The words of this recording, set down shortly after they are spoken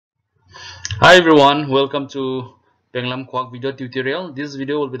Hi everyone, welcome to Penglam Quack video tutorial. This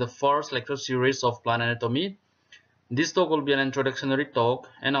video will be the first lecture series of plant anatomy. This talk will be an introductory talk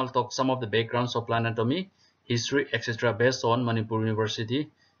and I'll talk some of the backgrounds of plant anatomy, history, etc. based on Manipur University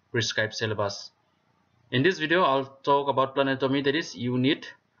prescribed syllabus. In this video, I'll talk about plant anatomy, that is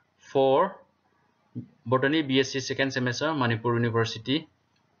unit 4 Botany Bsc second semester Manipur University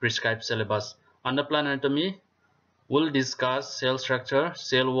prescribed syllabus. Under plant anatomy, we'll discuss cell structure,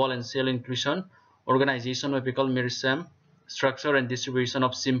 cell wall and cell inclusion, organization of apical meristem, structure and distribution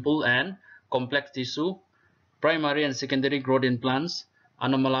of simple and complex tissue, primary and secondary growth in plants,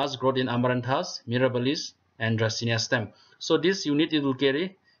 anomalous growth in amaranthus, mirabilis, and dracaena stem. So this unit it will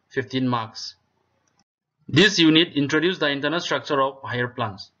carry 15 marks. This unit introduces the internal structure of higher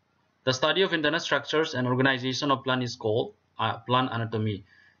plants. The study of internal structures and organization of plant is called plant anatomy.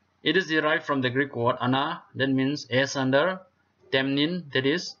 It is derived from the Greek word ana, that means as under, temnin, that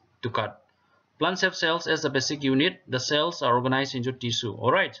is to cut. Plants have cells as the basic unit. The cells are organized into tissue.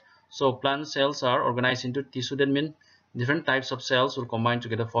 Alright, so plant cells are organized into tissue. That means different types of cells will combine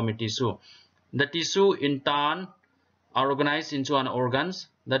together form a tissue. The tissue in turn are organized into an organs.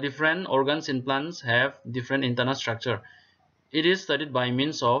 The different organs in plants have different internal structure. It is studied by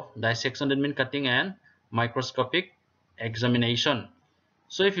means of dissection, that means cutting, and microscopic examination.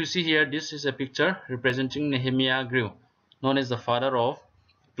 So if you see here, this is a picture representing Nehemiah Grew, known as the father of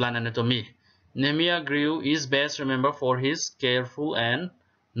plant anatomy. Nehemiah Grew is best remembered for his careful and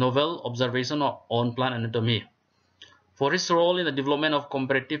novel observation on plant anatomy, for his role in the development of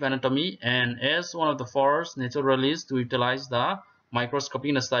comparative anatomy, and as one of the first naturalists to utilize the microscopy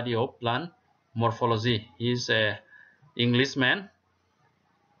in the study of plant morphology. He is an Englishman,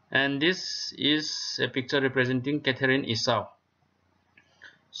 and this is a picture representing Catherine Esau.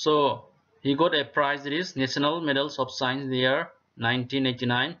 So he got a prize, that is National Medals of Science in the year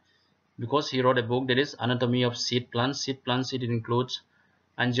 1989, because he wrote a book, that is Anatomy of Seed Plants. Seed plants, it includes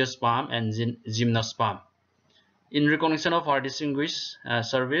angiosperm and gymnosperm. In recognition of her distinguished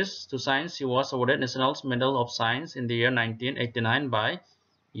service to science, he was awarded National Medal of Science in the year 1989 by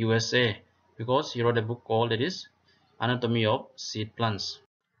USA, because he wrote a book called, that is Anatomy of Seed Plants.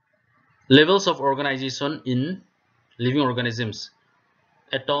 Levels of organization in living organisms.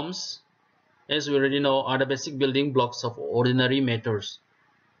 Atoms, as we already know, are the basic building blocks of ordinary matters,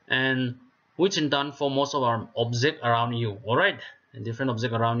 and which in turn form most of our objects around you. Alright, and different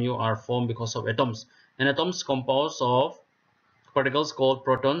objects around you are formed because of atoms. And atoms composed of particles called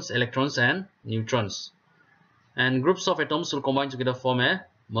protons, electrons, and neutrons. And groups of atoms will combine together form a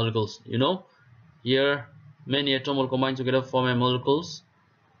molecules. You know, here many atoms will combine together form a molecules,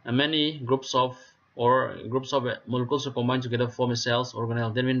 and many groups of molecules will combine together form a cells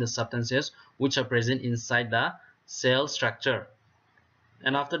organelle. That means the substances which are present inside the cell structure.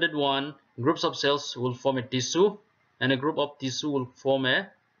 And after that one, groups of cells will form a tissue, and a group of tissue will form a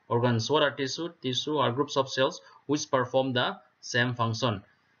organs. What are tissue? Tissue are groups of cells which perform the same function.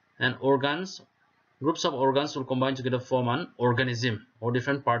 And organs, groups of organs will combine together form an organism, or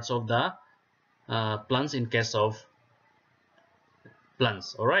different parts of the plants in case of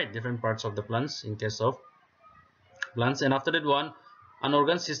plants. Alright, different parts of the plants in case of plants. And after that one, an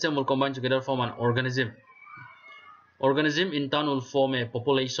organ system will combine together form an organism. Organism in turn will form a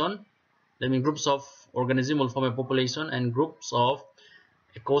population. That means groups of organism will form a population, and groups of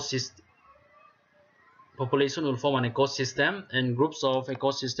ecosystem population will form an ecosystem, and groups of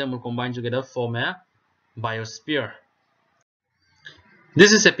ecosystem will combine together form a biosphere.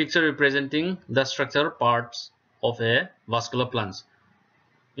 This is a picture representing the structural parts of a vascular plant.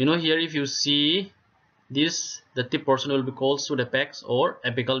 You know, here if you see this, the tip portion will be called pseudapex or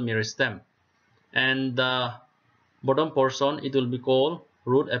apical meristem, and the bottom portion it will be called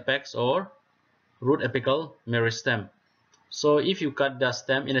root apex or root apical meristem. So if you cut the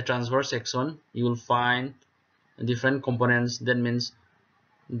stem in a transverse section, you will find different components. That means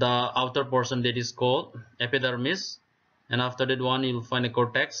the outer portion, that is called epidermis, and after that one you will find a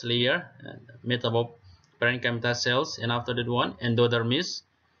cortex layer made up of parenchyma cells, and after that one endodermis,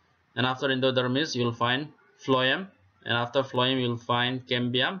 and after endodermis you will find phloem, and after phloem you will find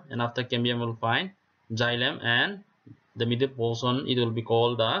cambium, and after cambium you will find xylem, and the middle portion it will be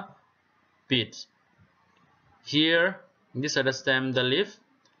called the pith. Here this is the stem, the leaf.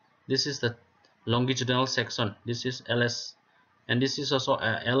 This is the longitudinal section. This is LS, and this is also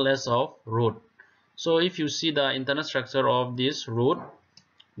a LS of root. So if you see the internal structure of this root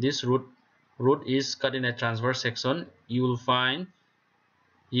is cut in a transverse section. You will find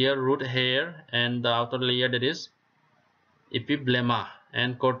here root hair, and the outer layer, that is epiblema,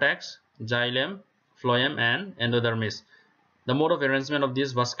 and cortex, xylem, phloem, and endodermis. The mode of arrangement of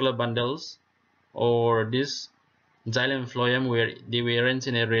these vascular bundles or this xylem and phloem, where they were arranged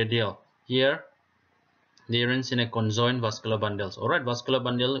in a radial. Here they arranged in a conjoined vascular bundles. Alright, vascular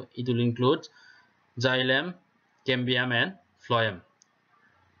bundle, it will include xylem, cambium and phloem.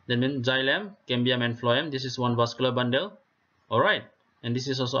 That means xylem, cambium and phloem, this is one vascular bundle. Alright, and this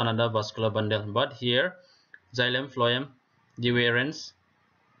is also another vascular bundle, but here xylem, phloem, they were arranged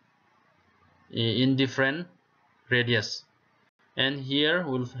in different radius. And here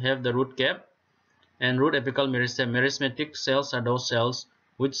we'll have the root cap and root apical meristem. Merismatic cells are those cells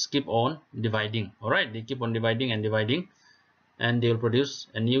which keep on dividing. Alright, they keep on dividing and dividing, and they will produce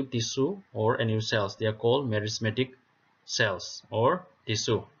a new tissue or a new cells. They are called merismatic cells or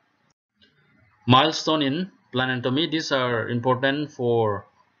tissue. Milestone in plant anatomy. These are important for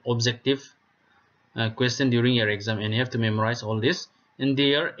objective question during your exam, and you have to memorize all this. In the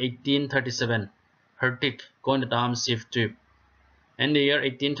year 1837, Hertig coined the term sieve tube. In the year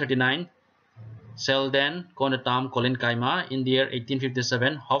 1839, Selden coined the term collenchyma. In the year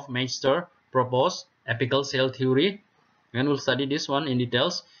 1857, Hofmeister proposed apical cell theory, and we'll study this one in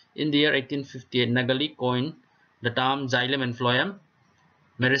details. In the year 1858, Nagali coined the term xylem and phloem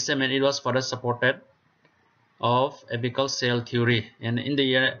meristem, and it was further supported of apical cell theory. And in the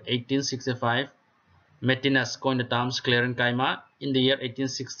year 1865, Martinez coined the term sclerenchyma. In the year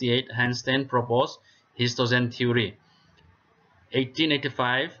 1868, Hanstein proposed histogen theory.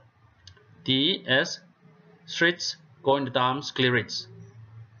 1885, T.S. Schritz coined the term sclerids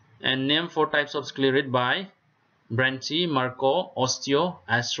and named 4 types of sclerid by Branchi, Marco, Osteo,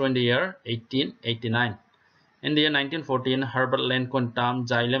 Astro in the year 1889. In the year 1914, Herbert Lane coined the term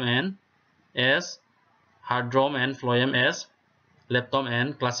xylem and as hardrome and phloem as leptom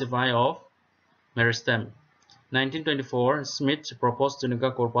and classify of meristem. 1924, Smith proposed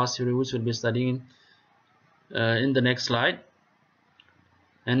tunica corpus theory, which we'll be studying in the next slide.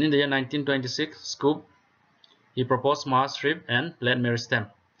 And in the year 1926, Scoop, he proposed mass strip and plate meristem.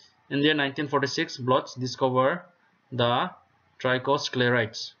 In the year 1946, Bloch discovered the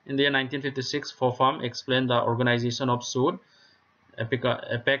trichosclerites. In the year 1956, Fopham explained the organization of shoot,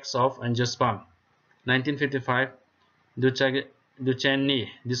 apex of angiosperm. 1955, Duchesne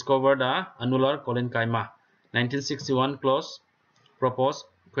discovered the annular collenchyma. 1961, Close proposed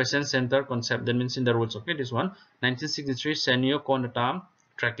question center concept, that means in the rules. Okay, this one. 1963, Senio coined the term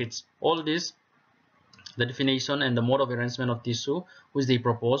tracheids. All this, the definition and the mode of arrangement of tissue which they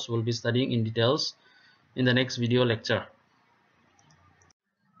propose, will be studying in details in the next video lecture.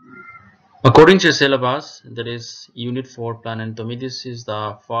 According to syllabus, that is unit 4 plant anatomy, this is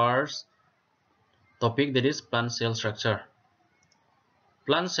the first topic, that is plant cell structure.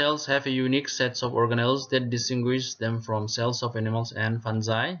 Plant cells have a unique set of organelles that distinguish them from cells of animals and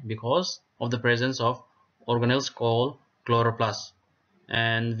fungi because of the presence of organelles called chloroplasts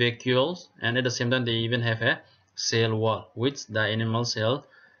and vacuoles, and at the same time they even have a cell wall which the animal cell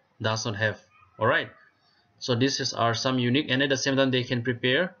does not have. Alright, so this are some unique, and at the same time they can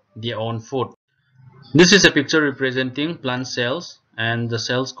prepare their own food. This is a picture representing plant cells and the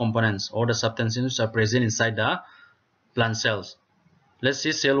cells components or the substances which are present inside the plant cells. Let's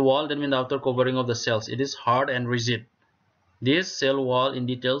see cell wall, that means the outer covering of the cells. It is hard and rigid. This cell wall in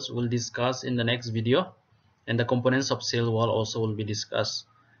details we'll discuss in the next video, and the components of cell wall also will be discussed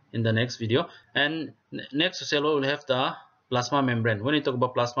in the next video. And next to cell wall will have the plasma membrane. When we talk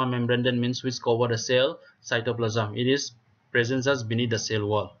about plasma membrane, that means which cover the cell cytoplasm. It is present just beneath the cell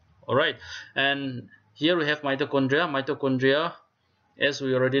wall. Alright, and here we have mitochondria. Mitochondria, as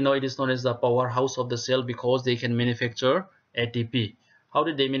we already know, it is known as the powerhouse of the cell because they can manufacture ATP. How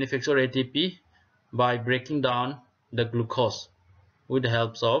did they manufacture ATP? By breaking down the glucose with the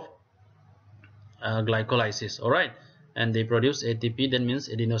help of glycolysis. Alright, and they produce ATP, that means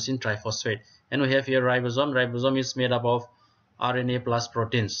adenosine triphosphate. And we have here ribosome. Ribosome is made up of RNA plus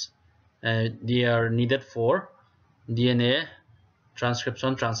proteins. They are needed for DNA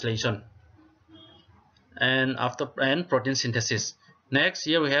transcription, translation, and protein synthesis. Next,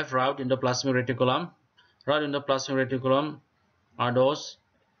 here we have route endoplasmic reticulum. Route endoplasmic reticulum are those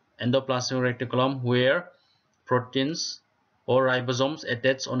endoplasmic reticulum where proteins or ribosomes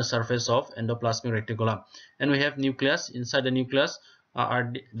attach on the surface of endoplasmic reticulum. And we have nucleus. Inside the nucleus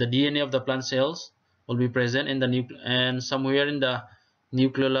are the DNA of the plant cells will be present in the nucleus, and somewhere in the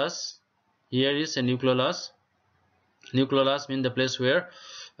nucleolus, here is a nucleolus. Nucleolus means the place where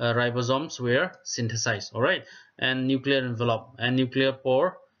ribosomes were synthesized. Alright, and nuclear envelope and nuclear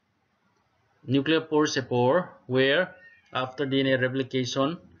pore. Nuclear pore is a pore where after DNA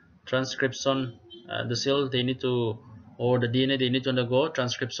replication, transcription, the cell they need to, or the DNA they need to undergo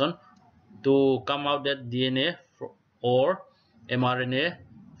transcription to come out that DNA or mRNA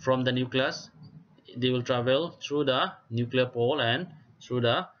from the nucleus. they will travel through the nuclear pole and through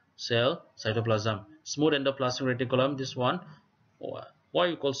the cell cytoplasm. Smooth endoplasmic reticulum, this one, why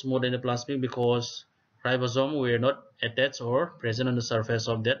you call smooth endoplasmic? Because ribosome were not attached or present on the surface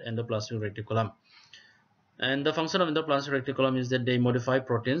of that endoplasmic reticulum. And the function of endoplasmic reticulum is that they modify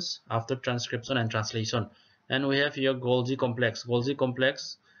proteins after transcription and translation. And we have here Golgi complex. Golgi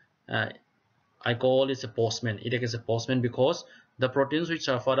complex, I call it a postman. It is a postman because the proteins which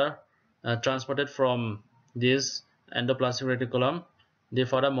are further transported from this endoplasmic reticulum, they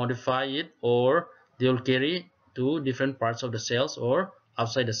further modify it, or they will carry to different parts of the cells or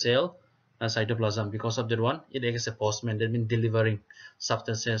outside the cell cytoplasm. Because of that one, it acts as a postman, that means delivering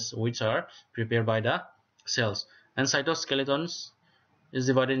substances which are prepared by the cells. And cytoskeletons is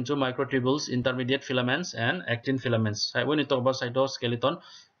divided into microtubules, intermediate filaments, and actin filaments. When you talk about cytoskeleton,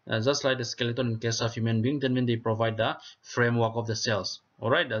 just like the skeleton in case of human being, that means they provide the framework of the cells.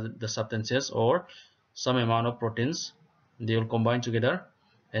 Alright, the substances or some amount of proteins, they will combine together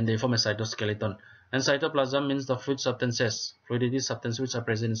and they form a cytoskeleton. And cytoplasm means the fluid substances, fluidity substances which are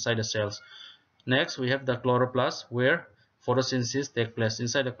present inside the cells. Next, we have the chloroplast, where photosynthesis takes place.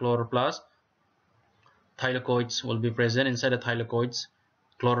 Inside the chloroplast, thylakoids will be present. Inside the thylakoids,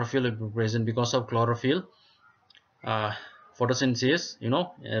 chlorophyll will be present. Because of chlorophyll, photosynthesis,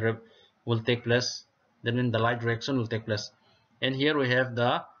 will take place. Then in the light direction will take place. And here we have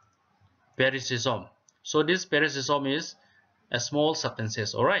the perisysome. So this perisysome is a small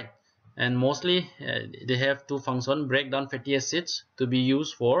substances, alright, and mostly they have two functions: break down fatty acids to be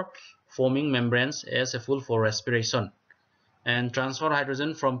used for forming membranes as a fuel for respiration, and transfer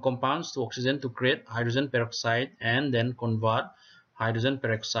hydrogen from compounds to oxygen to create hydrogen peroxide, and then convert hydrogen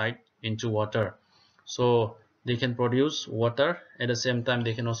peroxide into water. So they can produce water, at the same time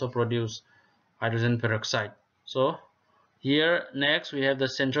they can also produce hydrogen peroxide. So here next we have the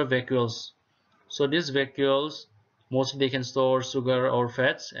central vacuoles. So these vacuoles, mostly they can store sugar or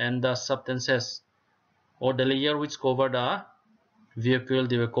fats, and the substances or the layer which cover the vacuole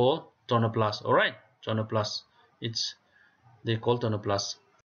they will call tonoplast. Alright, tonoplast, they call tonoplast.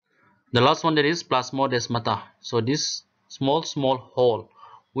 The last one, that is plasmodesmata. So this small hole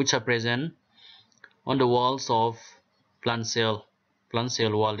which are present on the walls of plant cell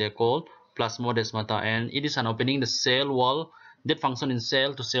wall, they are called plasmodesmata, and it is an opening the cell wall that function in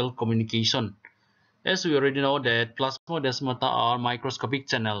cell to cell communication. As we already know that plasmodesmata are microscopic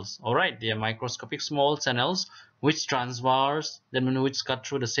channels. Alright, they are microscopic small channels which transverse, that means which cut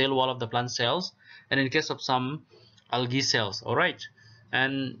through the cell wall of the plant cells, and in case of some algae cells. Alright,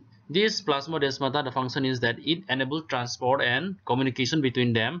 and this plasmodesmata, the function is that it enables transport and communication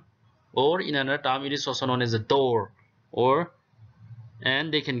between them, or in another term it is also known as a door,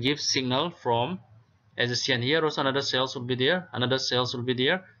 and they can give signal from, as you see here, also another cells will be there, and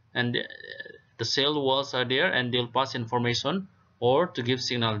the cell walls are there, and they'll pass information or to give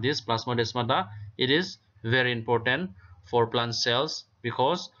signal. This plasmodesmata, it is very important for plant cells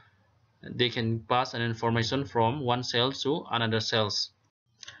because they can pass an information from one cell to another cells.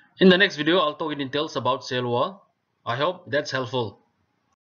 In the next video, I'll talk in details about cell wall. I hope that's helpful.